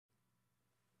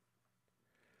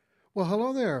Well,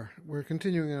 hello there. We're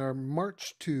continuing our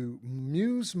march to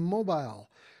Muse Mobile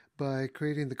by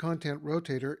creating the content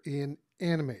rotator in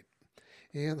Animate.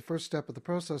 And the first step of the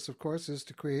process, of course, is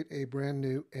to create a brand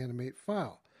new Animate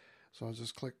file. So I'll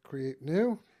just click Create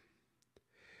New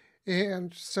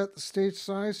and set the stage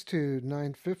size to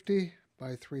 950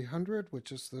 by 300,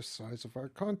 which is the size of our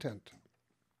content.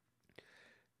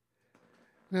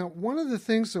 Now, one of the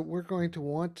things that we're going to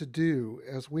want to do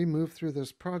as we move through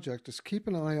this project is keep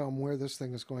an eye on where this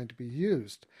thing is going to be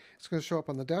used. It's going to show up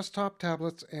on the desktop,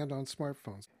 tablets, and on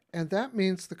smartphones. And that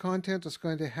means the content is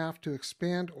going to have to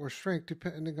expand or shrink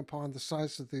depending upon the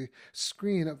size of the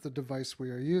screen of the device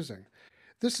we are using.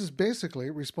 This is basically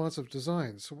responsive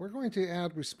design. So we're going to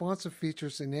add responsive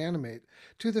features in Animate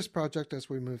to this project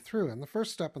as we move through. And the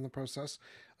first step in the process,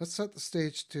 let's set the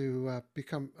stage to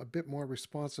become a bit more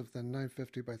responsive than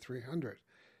 950 by 300.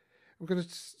 We're going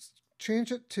to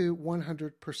change it to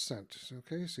 100%.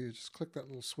 Okay, so you just click that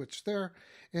little switch there,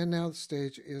 and now the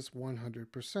stage is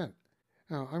 100%.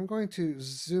 Now I'm going to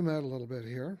zoom out a little bit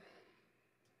here.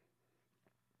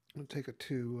 I'll take it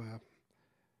to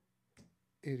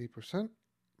 80%.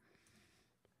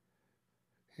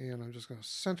 And I'm just going to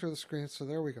center the screen. So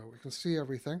there we go. We can see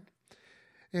everything.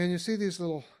 And you see these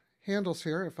little handles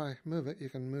here. If I move it, you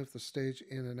can move the stage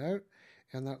in and out.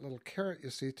 And that little caret you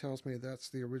see tells me that's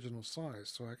the original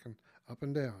size. So I can up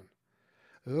and down.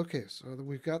 Okay, so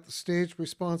we've got the stage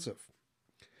responsive.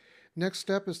 Next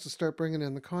step is to start bringing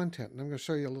in the content. And I'm going to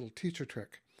show you a little teacher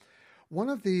trick. One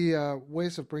of the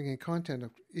ways of bringing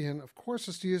content in, of course,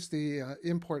 is to use the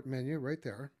import menu right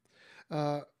there.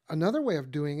 Another way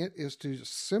of doing it is to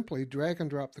just simply drag and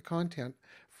drop the content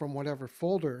from whatever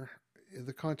folder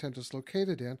the content is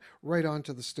located in right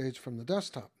onto the stage from the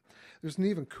desktop. There's an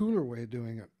even cooler way of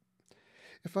doing it.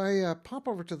 If I pop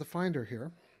over to the Finder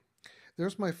here,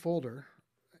 there's my folder,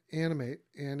 Animate,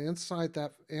 and inside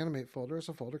that Animate folder is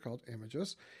a folder called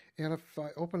Images. And if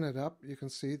I open it up, you can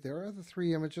see there are the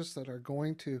 3 images that are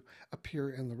going to appear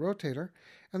in the rotator.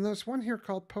 And there's one here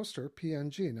called Poster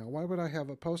PNG. Now, why would I have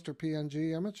a Poster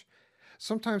PNG image?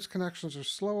 Sometimes connections are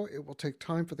slow. It will take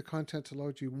time for the content to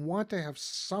load. You want to have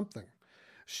something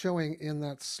showing in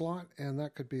that slot, and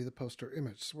that could be the poster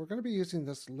image. So we're going to be using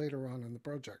this later on in the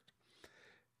project.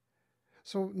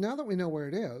 So now that we know where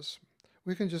it is,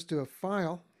 we can just do a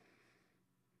File,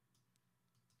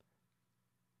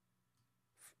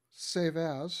 Save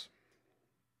As,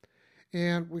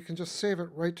 and we can just save it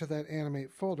right to that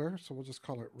Animate folder. So we'll just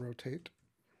call it Rotate.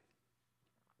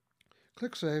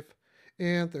 Click Save,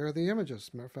 and there are the images.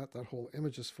 Matter of fact, that whole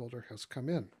Images folder has come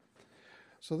in.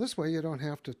 So this way you don't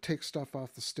have to take stuff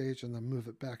off the stage and then move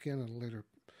it back in at a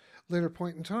later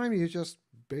point in time. You just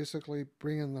basically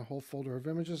bring in the whole folder of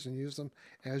images and use them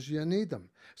as you need them.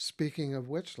 Speaking of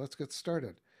which, let's get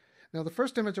started. Now, the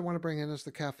first image I want to bring in is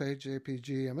the Cafe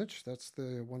JPG image. That's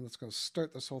the one that's going to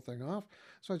start this whole thing off.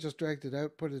 So I just dragged it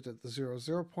out, put it at the 0,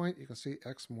 0 point. You can see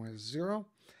X, Y, 0.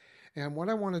 And what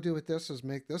I want to do with this is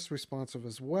make this responsive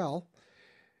as well.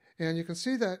 And you can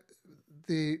see that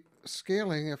the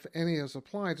scaling, if any is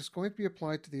applied, is going to be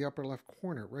applied to the upper left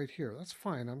corner right here. That's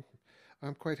fine.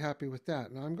 I'm quite happy with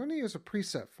that. Now I'm going to use a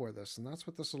preset for this, and that's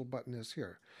what this little button is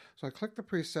here. So I click the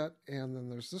preset, and then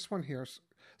there's this one here,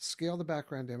 scale the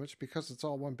background image. Because it's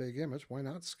all one big image, why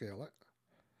not scale it?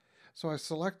 So I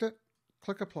select it,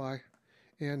 click apply,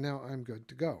 and now I'm good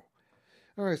to go.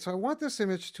 All right, so I want this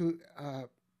image to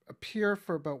appear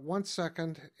for about 1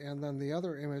 second, and then the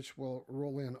other image will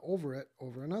roll in over it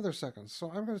over another second.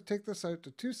 So I'm going to take this out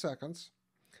to 2 seconds.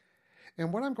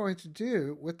 And what I'm going to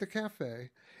do with the Cafe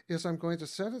is I'm going to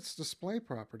set its display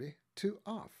property to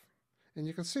off. And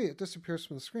you can see it disappears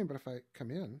from the screen, but if I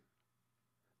come in,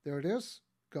 there it is,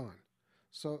 gone.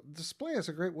 So display is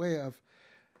a great way of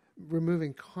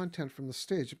removing content from the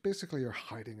stage. Basically, you're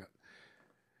hiding it.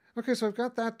 Okay, so I've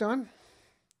got that done.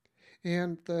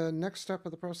 And the next step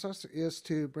of the process is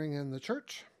to bring in the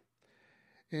church.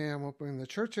 And we'll bring the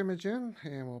church image in,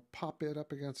 and we'll pop it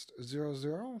up against 0,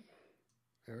 0.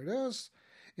 There it is.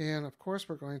 And of course,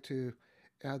 we're going to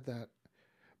add that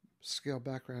scale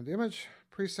background image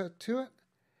preset to it.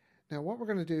 Now, what we're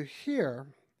going to do here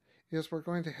is we're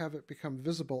going to have it become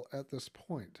visible at this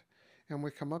point. And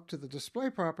we come up to the display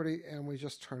property, and we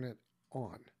just turn it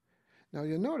on. Now,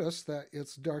 you'll notice that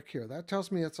it's dark here. That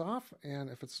tells me it's off, and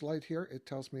if it's light here, it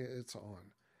tells me it's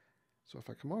on. So if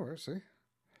I come over, see?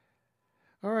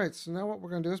 All right, so now what we're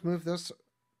going to do is move this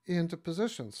into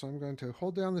position. So I'm going to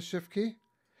hold down the Shift key,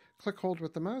 click hold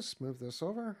with the mouse, move this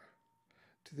over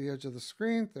to the edge of the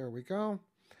screen. There we go.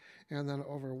 And then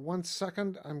over 1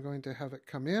 second, I'm going to have it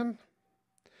come in.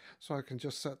 So I can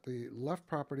just set the left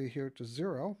property here to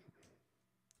 0.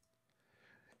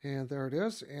 And there it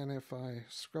is. And if I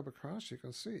scrub across, you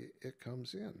can see it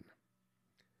comes in.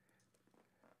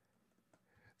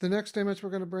 The next image we're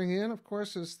going to bring in, of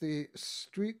course, is the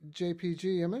street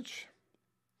JPG image.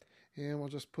 And we'll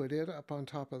just put it up on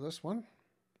top of this one.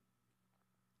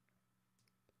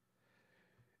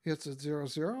 It's at 0,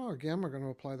 0. Again, we're going to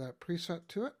apply that preset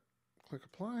to it. Click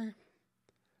Apply.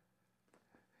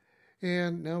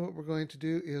 And now what we're going to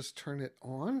do is turn it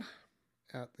on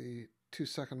at the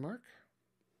 2-second mark.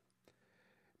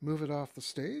 Move it off the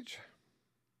stage.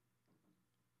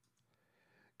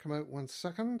 Come out 1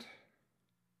 second.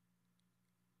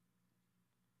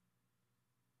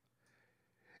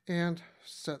 And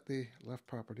set the left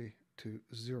property to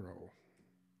 0.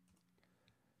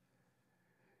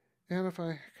 And if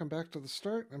I come back to the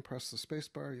start and press the space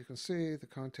bar, you can see the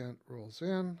content rolls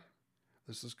in.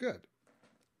 This is good.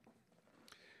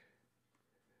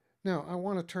 Now I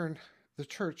want to turn the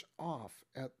church off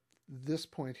at this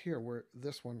point here where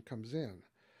this one comes in.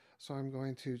 So I'm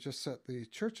going to just set the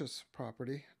church's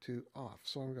property to off.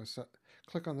 So I'm going to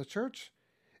click on the church,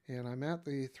 and I'm at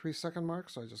the 3-second mark,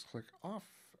 so I just click off,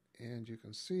 and you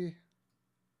can see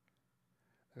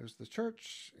there's the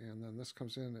church, and then this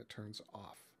comes in, it turns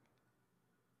off.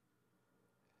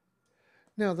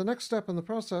 Now the next step in the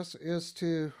process is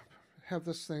to have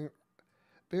this thing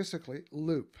basically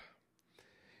loop.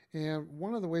 And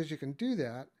one of the ways you can do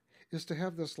that is to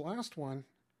have this last one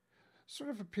sort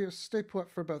of stay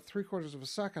put for about 3/4 of a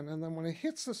second, and then when it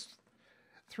hits this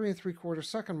 3 3/4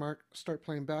 second mark, start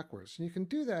playing backwards. And you can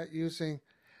do that using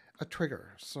a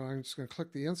trigger. So I'm just going to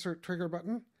click the Insert Trigger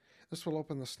button. This will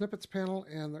open the Snippets panel,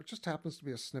 and there just happens to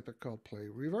be a snippet called Play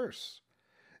Reverse.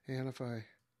 And if I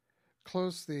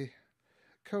close the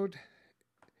code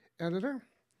editor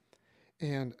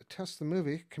and test the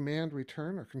movie, Command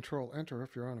Return or Control Enter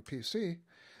if you're on a PC,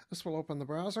 this will open the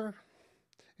browser,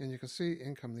 and you can see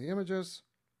in come the images,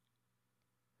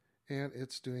 and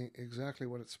it's doing exactly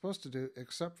what it's supposed to do,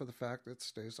 except for the fact it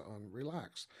stays on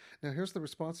relax. Now here's the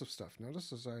responsive stuff.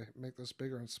 Notice as I make this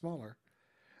bigger and smaller,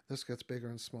 this gets bigger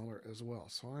and smaller as well.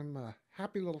 So I'm a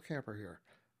happy little camper here.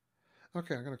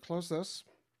 Okay, I'm going to close this.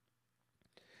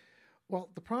 Well,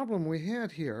 the problem we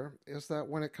had here is that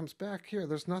when it comes back here,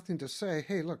 there's nothing to say,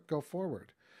 hey, look, go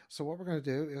forward. So what we're going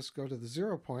to do is go to the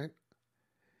 0 point,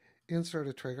 insert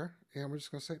a trigger, and we're just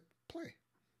going to say play.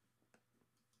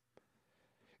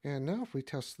 And now if we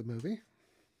test the movie,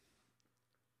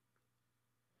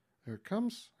 there it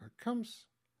comes,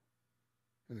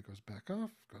 and it goes back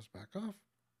off, comes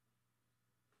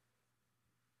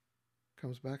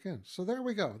back in. So there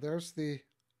we go. There's the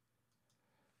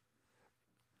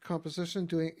composition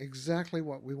doing exactly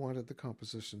what we wanted the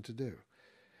composition to do.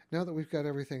 Now that we've got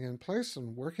everything in place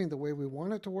and working the way we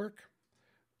want it to work,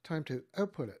 time to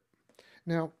output it.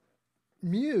 Now,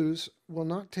 Muse will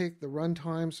not take the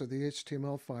runtimes or the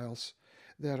HTML files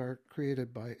that are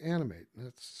created by Animate.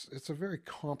 It's a very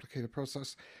complicated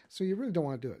process, so you really don't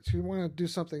want to do it. So you want to do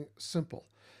something simple.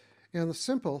 And the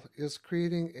simple is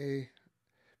creating a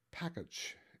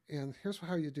package. And here's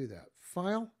how you do that.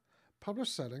 File, Publish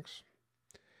Settings,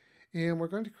 and we're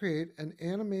going to create an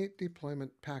Animate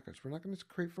deployment package. We're not going to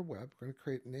create for web. We're going to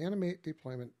create an Animate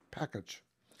deployment package.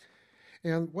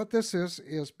 And what this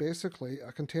is basically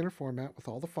a container format with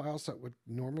all the files that would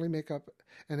normally make up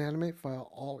an Animate file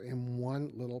all in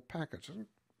one little package. In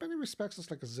many respects,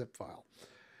 it's like a zip file.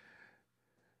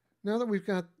 Now that we've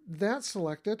got that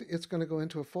selected, it's going to go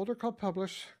into a folder called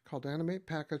Publish, called Animate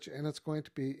Package, and it's going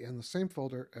to be in the same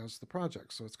folder as the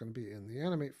project. So it's going to be in the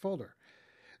Animate folder.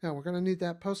 Now we're going to need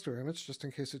that poster image just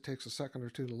in case it takes a second or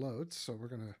two to load. So we're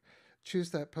going to choose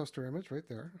that poster image right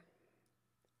there.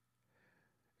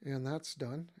 And that's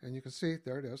done. And you can see,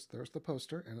 there it is. There's the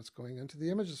poster, and it's going into the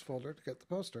images folder to get the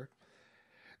poster.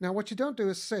 Now what you don't do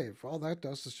is save. All that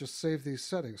does is just save these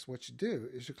settings. What you do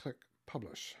is you click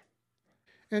Publish.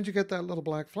 And you get that little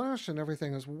black flash, and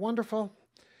everything is wonderful.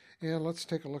 And let's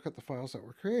take a look at the files that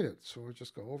were created. So we'll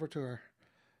just go over to our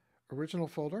original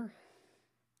folder.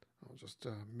 I'll just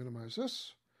minimize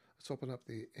this. Let's open up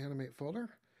the Animate folder.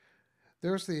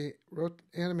 There's the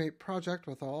Animate project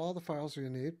with all the files you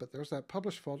need, but there's that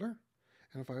Publish folder.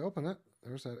 And if I open it,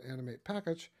 there's that Animate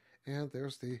package, and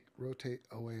there's the Rotate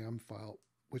OAM file,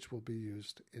 which will be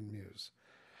used in Muse.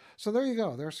 So there you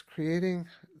go. There's creating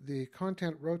the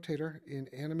content rotator in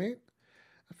Animate.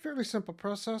 A fairly simple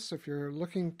process. If you're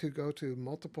looking to go to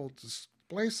multiple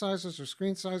display sizes or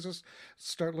screen sizes,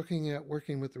 start looking at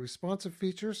working with the responsive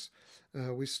features.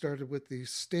 We started with the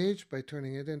stage by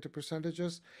turning it into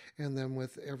percentages, and then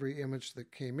with every image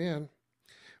that came in,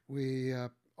 we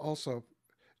also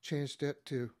changed it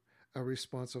to a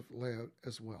responsive layout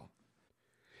as well.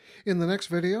 In the next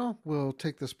video, we'll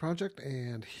take this project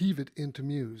and heave it into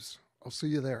Muse. I'll see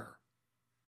you there.